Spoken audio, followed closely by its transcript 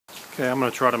Okay, I'm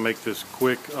going to try to make this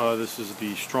quick. This is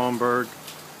the Stromberg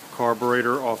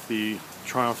carburetor off the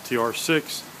Triumph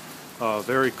TR6.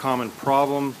 Very common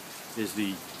problem is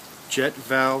the jet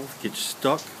valve gets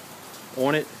stuck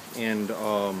on it and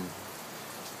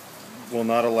will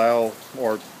not allow,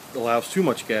 or allows too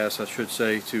much gas, I should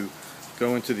say, to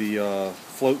go into the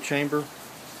float chamber.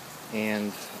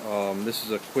 And this is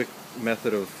a quick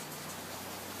method of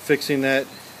fixing that.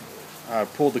 I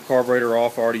pulled the carburetor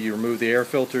off. I already removed the air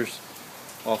filters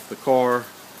off the car.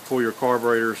 Pull your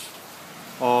carburetors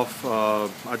off.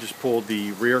 I just pulled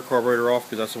the rear carburetor off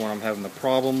because that's the one I'm having the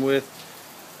problem with.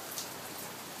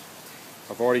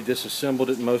 I've already disassembled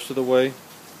it most of the way.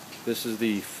 This is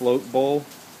the float bowl.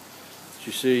 As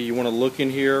you see, you want to look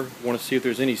in here, you want to see if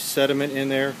there's any sediment in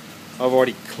there. I've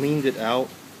already cleaned it out,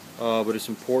 but it's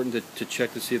important to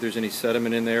check to see if there's any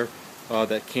sediment in there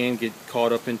that can get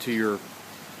caught up into your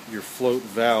float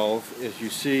valve. As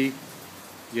you see,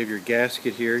 you have your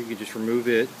gasket here. You can just remove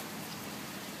it.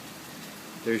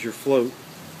 There's your float.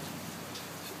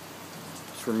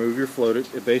 Just remove your float.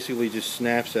 It basically just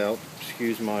snaps out.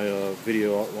 Excuse my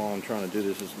video while I'm trying to do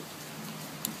this.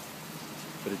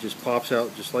 But it just pops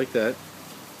out just like that.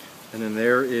 And then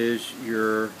there is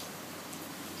your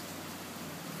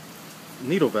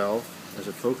needle valve as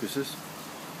it focuses.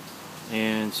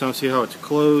 And so see how it's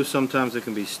closed. Sometimes it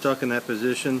can be stuck in that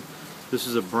position. This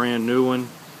is a brand new one.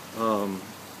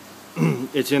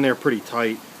 It's in there pretty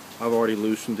tight. I've already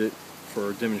loosened it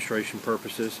for demonstration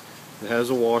purposes. It has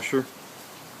a washer,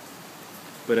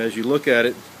 but as you look at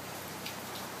it,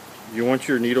 you want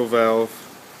your needle valve,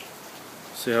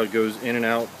 see how it goes in and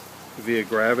out via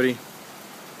gravity.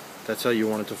 That's how you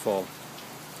want it to fall.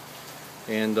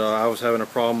 And I was having a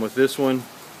problem with this one.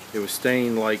 It was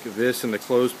staying like this in the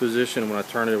closed position. When I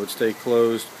turn it, it would stay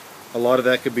closed. A lot of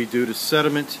that could be due to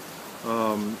sediment.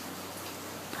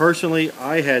 Personally,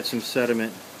 I had some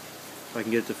sediment, if I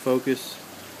can get it to focus,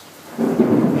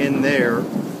 in there,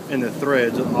 in the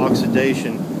threads of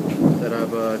oxidation that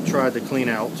I've tried to clean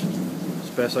out as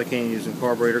best I can using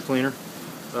carburetor cleaner.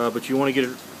 But you want to get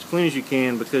it as clean as you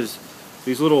can, because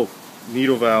these little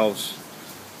needle valves,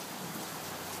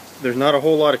 there's not a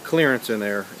whole lot of clearance in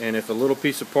there, and if a little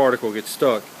piece of particle gets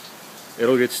stuck,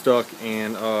 it'll get stuck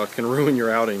and can ruin your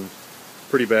outing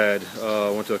pretty bad. I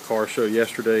went to a car show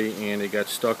yesterday and it got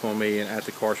stuck on me, and at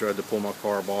the car show I had to pull my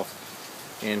carb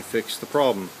off and fix the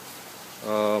problem.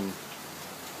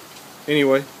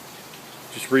 Anyway,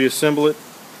 just reassemble it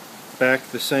back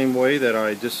the same way that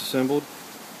I disassembled,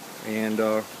 and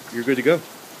you're good to go.